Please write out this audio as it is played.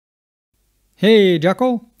Hey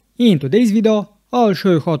Jackal! In today's video, I'll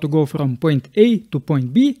show you how to go from point A to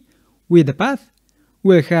point B with the path.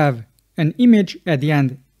 We'll have an image at the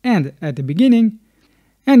end and at the beginning,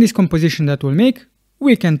 and this composition that we'll make,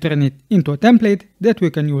 we can turn it into a template that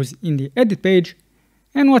we can use in the edit page,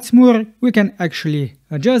 and what's more, we can actually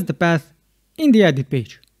adjust the path in the edit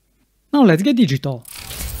page. Now let's get digital.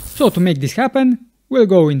 So to make this happen, we'll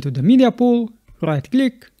go into the media pool, right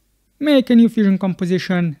click, make a new fusion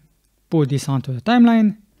composition, put this onto the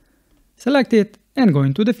timeline, select it and go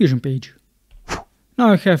into the fusion page.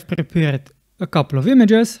 Now I have prepared a couple of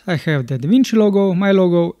images. I have the DaVinci logo, my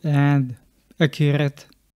logo and Accurate.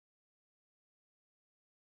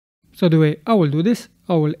 So the way I will do this,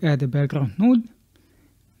 I will add a background node,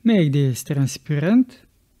 make this transparent,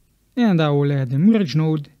 and I will add a merge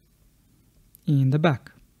node in the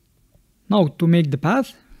back. Now to make the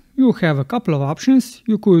path, you have a couple of options.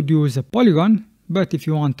 You could use a polygon, but if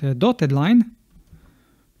you want a dotted line,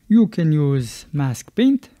 you can use mask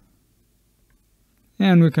paint.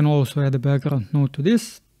 And we can also add a background node to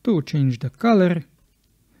this to change the color.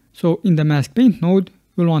 So in the mask paint node,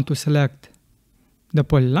 you'll want to select the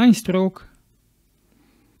polyline stroke.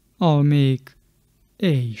 I'll make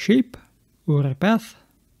a shape or a path.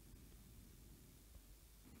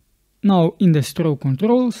 Now in the stroke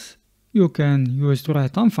controls, you can use the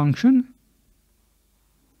right arm function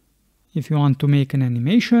if you want to make an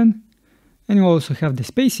animation, and you also have the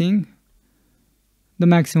spacing. The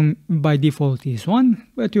maximum by default is 1,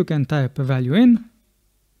 but you can type a value in,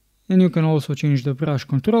 and you can also change the brush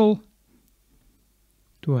control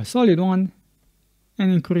to a solid one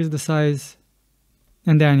and increase the size.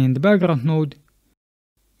 And then in the background node,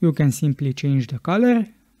 you can simply change the color.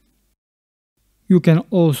 You can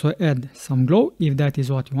also add some glow if that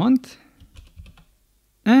is what you want.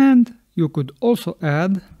 And you could also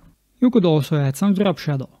add some drop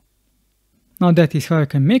shadow. Now that is how you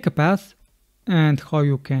can make a path and how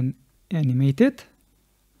you can animate it.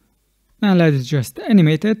 And let's just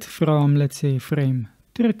animate it from, let's say, frame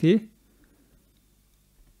 30.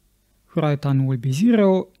 Right on will be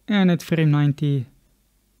 0, and at frame 90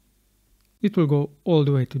 it will go all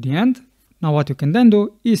the way to the end. Now what you can then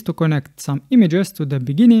do is to connect some images to the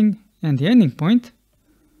beginning and the ending point.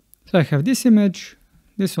 So I have this image,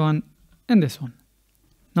 this one, and this one.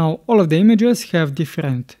 Now all of the images have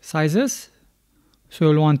different sizes, so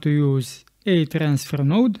you'll want to use a transfer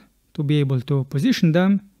node to be able to position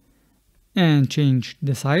them and change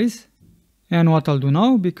the size. And what I'll do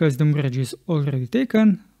now, because the merge is already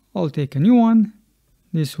taken, I'll take a new one.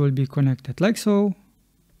 This will be connected like so,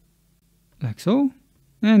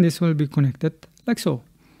 and this will be connected like so.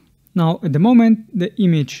 Now at the moment the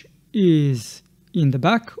image is in the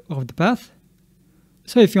back of the path,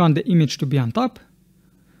 so if you want the image to be on top,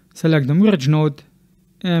 select the merge node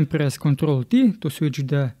and press Ctrl T to switch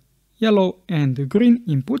the yellow and the green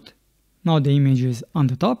input. Now the image is on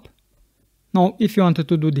the top. Now if you wanted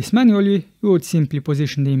to do this manually, you would simply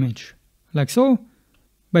position the image like so.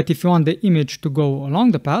 But if you want the image to go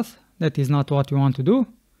along the path, that is not what you want to do.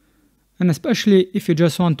 And especially if you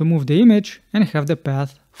just want to move the image and have the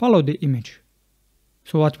path follow the image.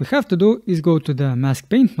 So what we have to do is go to the mask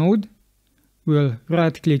paint node. We'll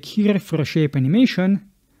right click here for a shape animation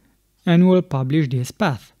and we'll publish this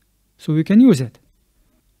path so we can use it.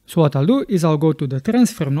 So what I'll do is I'll go to the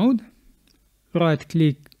transfer node, right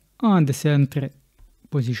click on the center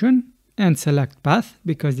position and select path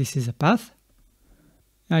because this is a path.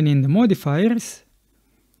 And in the modifiers,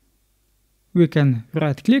 we can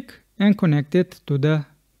right click and connect it to the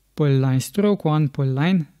polyline stroke 1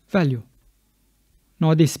 polyline value.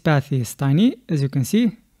 Now this path is tiny, as you can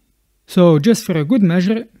see. So just for a good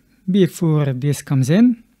measure, before this comes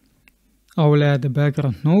in, I will add a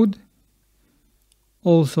background node.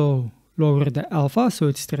 Also lower the alpha so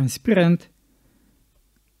it's transparent.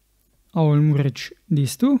 I will merge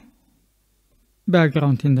these two.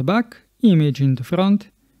 Background in the back, image in the front,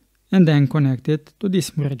 and then connect it to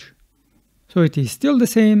this merge. So it is still the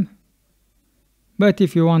same, but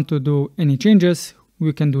if you want to do any changes,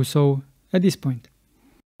 we can do so at this point.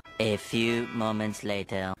 A few moments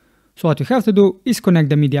later. So what you have to do is connect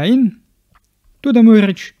the media in to the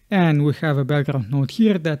merge, and we have a background node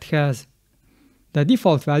here that has the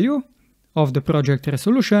default value of the project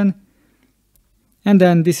resolution, and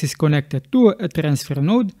then this is connected to a transfer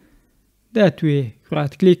node that we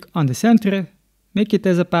right click on the center, make it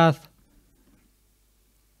as a path,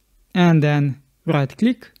 and then right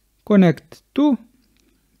click, connect to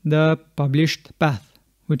the published path,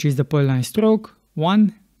 which is the polyline stroke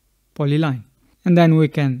 1 polyline. And then we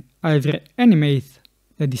can either animate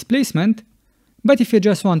the displacement, but if you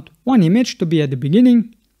just want one image to be at the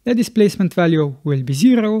beginning, the displacement value will be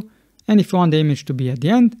 0, and if you want the image to be at the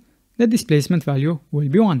end, the displacement value will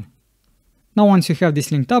be 1. Now once you have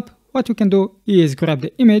this linked up, what you can do is grab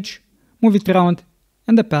the image, move it around,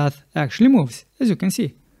 and the path actually moves, as you can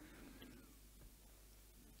see.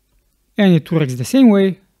 And it works the same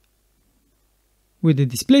way with the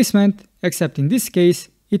displacement, except in this case,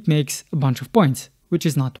 it makes a bunch of points, which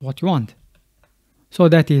is not what you want. So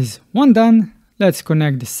that is one done. Let's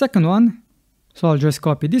connect the second one. So I'll just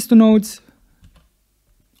copy these two nodes.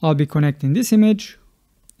 I'll be connecting this image.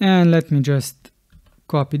 And let me just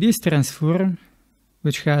copy this transform,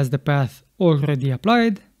 which has the path already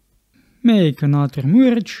applied. Make another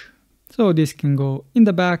merge. So this can go in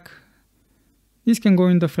the back. This can go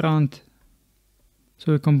in the front.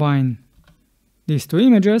 So we combine these two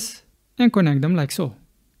images and connect them like so.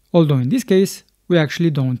 Although in this case, we actually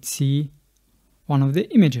don't see one of the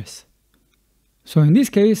images. So in this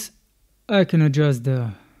case, I can adjust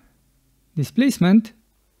the displacement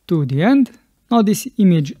to the end. Now this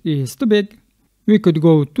image is too big. We could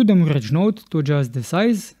go to the merge node to adjust the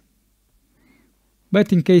size.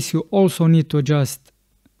 But in case you also need to adjust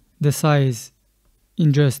the size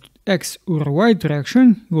in just X or Y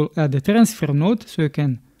direction, you will add the transform node so you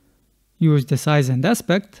can use the size and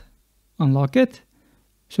aspect, unlock it,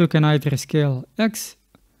 so you can either scale X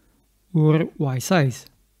or Y size.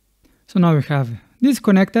 So now we have this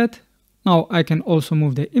connected. Now I can also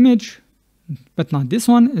move the image, but not this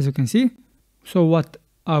one, as you can see. So what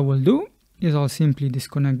I will do is I'll simply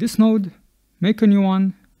disconnect this node, make a new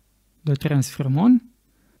one, the transform on,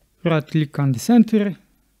 right click on the center,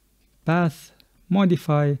 path,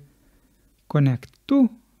 modify, connect to,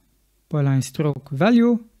 polyline stroke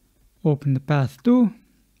value, open the path to,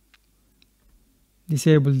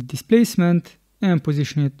 disable the displacement, and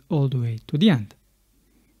position it all the way to the end.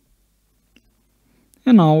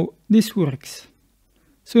 And now this works.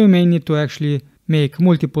 So you may need to actually make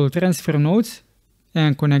multiple transfer nodes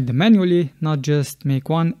and connect them manually, not just make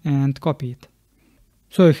one and copy it.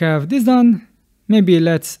 So you have this done. Maybe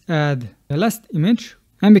let's add the last image.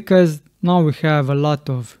 And because now we have a lot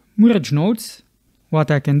of merge nodes, what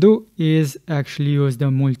I can do is actually use the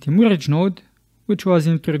multi-merge node, which was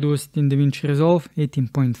introduced in DaVinci Resolve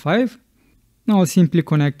 18.5. Now I'll simply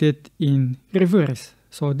connect it in reverse.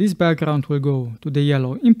 So this background will go to the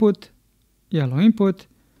yellow input,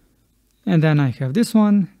 and then I have this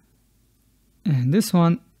one, and this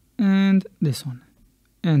one, and this one.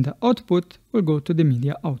 And the output will go to the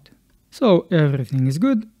media out. So everything is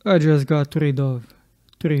good. I just got rid of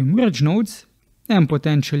 3 merge nodes, and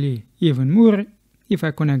potentially even more if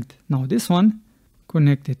I connect now this one,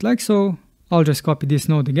 connect it like so. I'll just copy this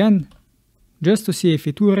node again, just to see if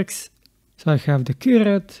it works. So I have the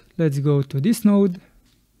caret. Let's go to this node.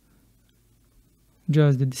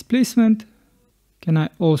 Just the displacement. Can I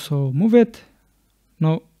also move it?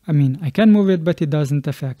 No, I mean I can move it, but it doesn't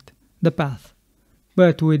affect the path.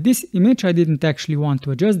 But with this image, I didn't actually want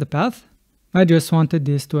to adjust the path. I just wanted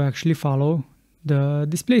this to actually follow the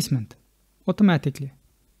displacement automatically.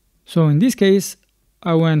 So in this case,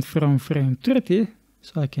 I went from frame 30,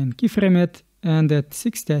 so I can keyframe it, and at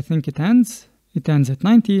 60 I think it ends. It ends at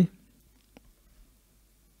 90.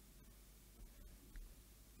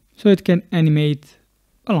 So it can animate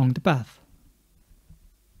along the path.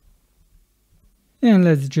 And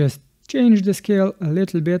let's just change the scale a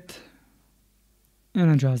little bit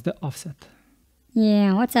and adjust the offset.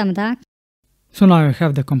 Yeah, what's up, Doc? So now you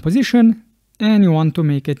have the composition, and you want to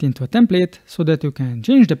make it into a template so that you can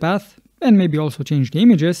change the path and maybe also change the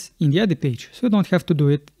images in the edit page, so you don't have to do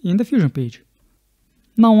it in the Fusion page.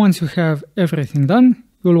 Now once you have everything done,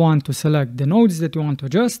 you'll want to select the nodes that you want to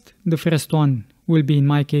adjust. The first one will be, in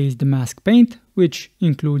my case, the mask paint, which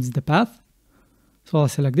includes the path. So I'll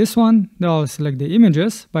select this one, then I'll select the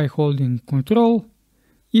images by holding Ctrl.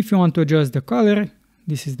 If you want to adjust the color,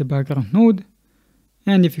 this is the background node.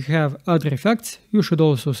 And if you have other effects, you should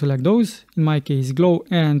also select those, in my case glow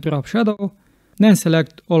and drop shadow. Then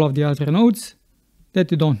select all of the other nodes that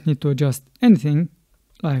you don't need to adjust anything,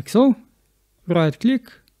 like so. Right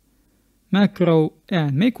click, macro,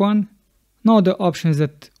 and make one. Now the options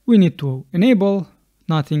that we need to enable,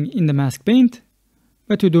 nothing in the mask paint,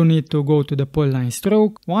 but you do need to go to the polyline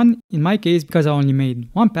stroke one, in my case, because I only made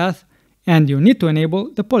one path, and you need to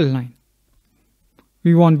enable the polyline.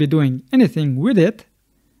 We won't be doing anything with it,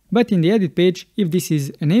 but in the edit page, if this is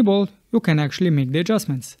enabled, you can actually make the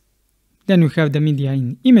adjustments. Then you have the media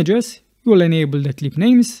in images. You will enable the clip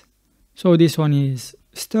names. So this one is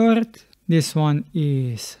start, this one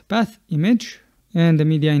is path image, and the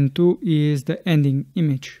media in 2 is the ending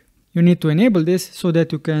image. You need to enable this so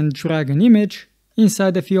that you can drag an image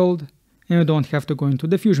inside the field and you don't have to go into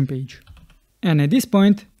the Fusion page. And at this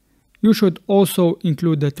point, you should also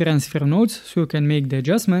include the transfer nodes so you can make the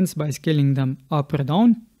adjustments by scaling them up or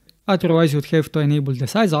down. Otherwise, you'd have to enable the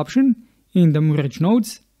size option. In the merge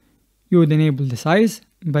nodes, you would enable the size,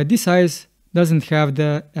 but this size doesn't have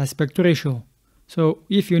the aspect ratio. So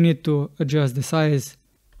if you need to adjust the size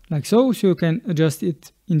like so you can adjust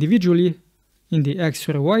it individually in the X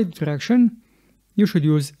or Y direction, you should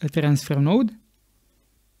use a transfer node.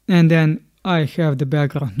 And then I have the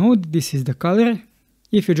background node, this is the color.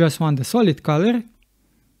 If you just want the solid color,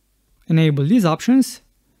 enable these options.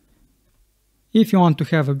 If you want to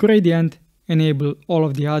have a gradient, enable all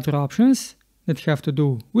of the other options that have to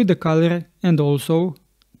do with the color and also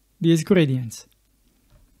these gradients.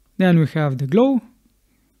 Then we have the glow.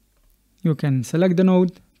 You can select the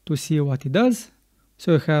node to see what it does.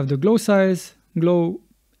 So you have the glow size, glow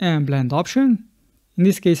and blend option. In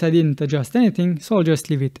this case I didn't adjust anything, so I'll just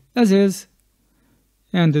leave it as is.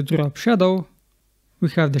 And the drop shadow, we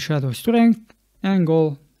have the shadow strength,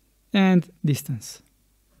 angle and distance.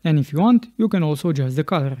 And if you want, you can also adjust the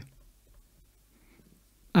color.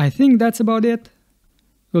 I think that's about it.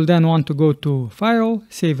 You'll then want to go to File,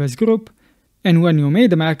 Save as Group, and when you made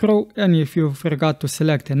the macro and if you forgot to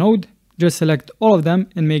select a node, just select all of them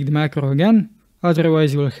and make the macro again.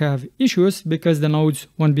 Otherwise you'll have issues because the nodes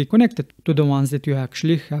won't be connected to the ones that you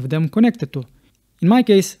actually have them connected to. In my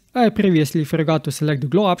case, I previously forgot to select the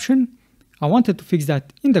glow option. I wanted to fix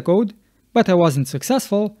that in the code, but I wasn't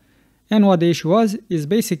successful. And what the issue was is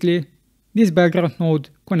basically this background node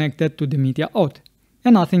connected to the media out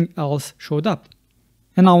and nothing else showed up.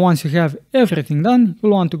 And now once you have everything done,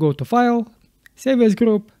 you'll want to go to File, Save as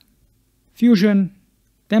Group, Fusion,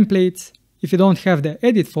 Templates. If you don't have the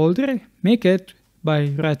Edit folder, make it by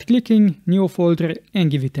right-clicking, New Folder and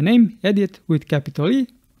give it a name, Edit with capital E.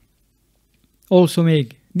 Also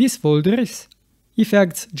make these folders,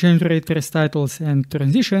 Effects, Generators, Titles and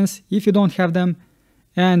Transitions if you don't have them,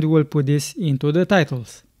 and we'll put this into the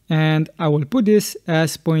titles. And I will put this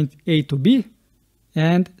as point A to B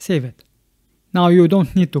and save it. Now you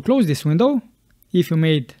don't need to close this window. If you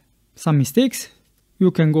made some mistakes,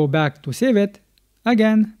 you can go back to save it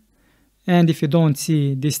again. And if you don't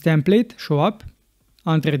see this template show up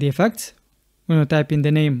under the effects, when you type in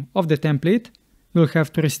the name of the template, you'll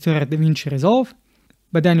have to restore DaVinci Resolve,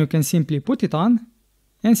 but then you can simply put it on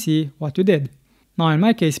and see what you did. Now in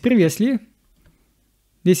my case previously,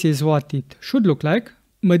 this is what it should look like,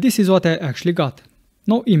 but this is what I actually got.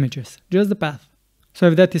 No images, just the path. So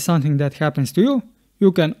if that is something that happens to you,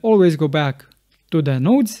 you can always go back to the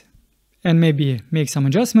nodes and maybe make some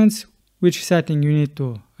adjustments, which setting you need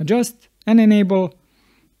to adjust and enable,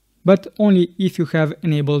 but only if you have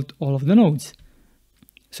enabled all of the nodes.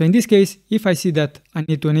 So in this case, if I see that I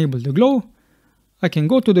need to enable the glow, I can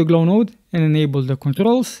go to the glow node and enable the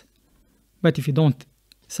controls, but if you don't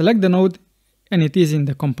select the node and it is in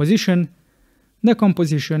the composition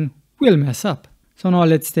will mess up. So now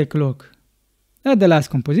let's take a look at the last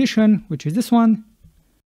composition, which is this one.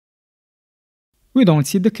 We don't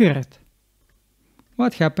see the caret.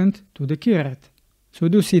 What happened to the caret? So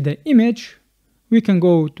to see the image, we can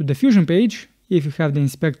go to the Fusion page if you have the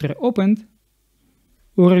inspector opened,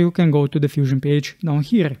 or you can go to the Fusion page down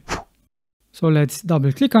here. So let's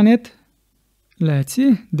double click on it. Let's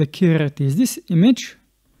see, the caret is this image.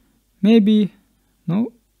 Maybe,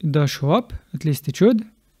 no, it does show up, at least it should.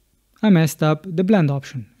 I messed up the blend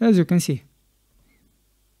option, as you can see.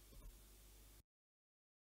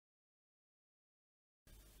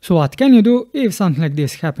 So what can you do if something like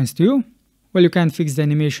this happens to you? Well, you can't fix the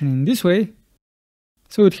animation in this way.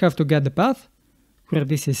 So you'd have to get the path where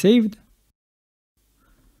this is saved.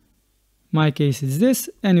 My case is this,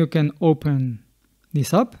 and you can open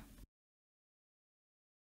this up.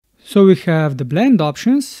 So we have the blend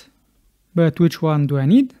options, but which one do I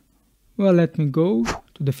need? Well, let me go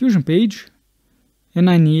to the Fusion page, and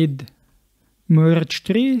I need merge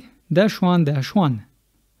 3-1-1.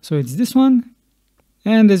 So it's this one.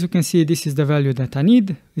 And as you can see, this is the value that I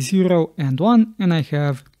need, 0 and 1, and I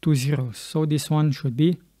have 2 zeros. So this one should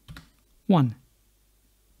be 1.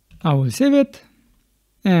 I will save it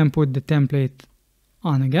and put the template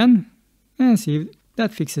on again and see if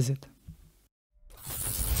that fixes it.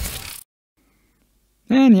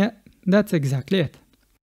 And yeah, that's exactly it.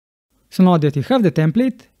 So now that you have the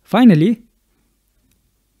template, finally,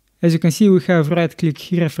 as you can see, we have right click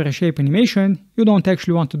here for a shape animation. You don't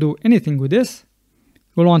actually want to do anything with this.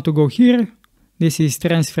 You'll want to go here, this is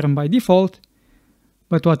transform by default,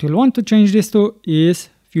 but what you'll want to change this to is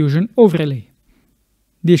Fusion Overlay.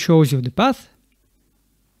 This shows you the path.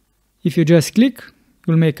 If you just click,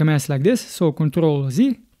 you'll make a mess like this, so Ctrl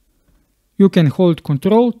Z, you can hold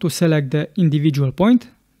Ctrl to select the individual point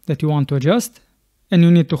that you want to adjust, and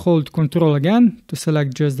you need to hold Ctrl again to select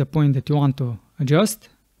just the point that you want to adjust.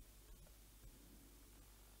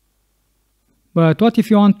 But what if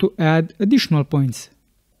you want to add additional points?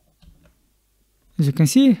 As you can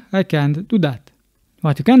see, I can't do that.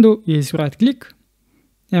 What you can do is right click,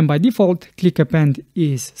 and by default click append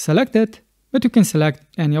is selected, but you can select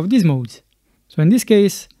any of these modes. So in this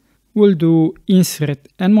case, we'll do insert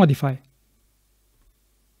and modify.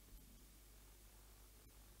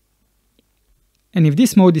 And if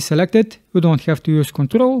this mode is selected, you don't have to use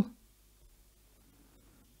Ctrl.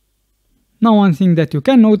 Now one thing that you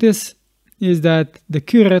can notice is that the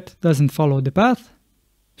current doesn't follow the path.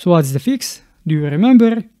 So what's the fix? Do you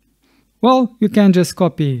remember? Well, you can just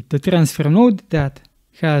copy the transfer node that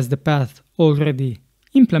has the path already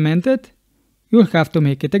implemented. You'll have to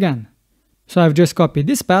make it again. So I've just copied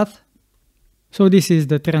this path. So this is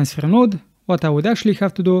the transfer node. What I would actually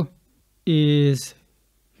have to do is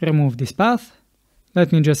remove this path.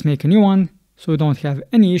 Let me just make a new one so we don't have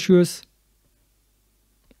any issues.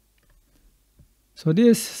 So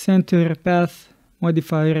this center path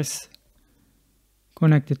modifiers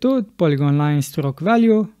connected to it, polygon line stroke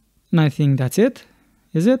value, and I think that's it.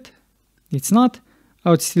 Is it? It's not.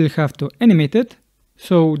 I would still have to animate it.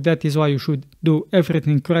 So that is why you should do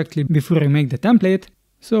everything correctly before you make the template.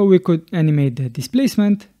 So we could animate the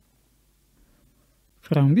displacement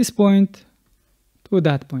from this point to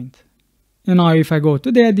that point. And now if I go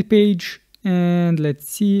to the edit page and let's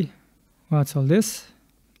see what's all this.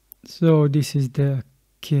 So this is the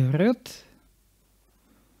caret.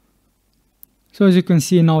 So as you can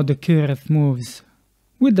see now the caret moves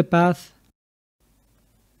with the path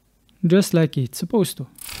just like it's supposed to.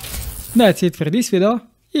 That's it for this video.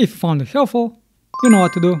 If you found it helpful, you know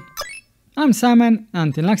what to do. I'm Simon,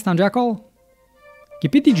 until next time Jackal,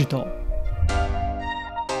 keep it digital.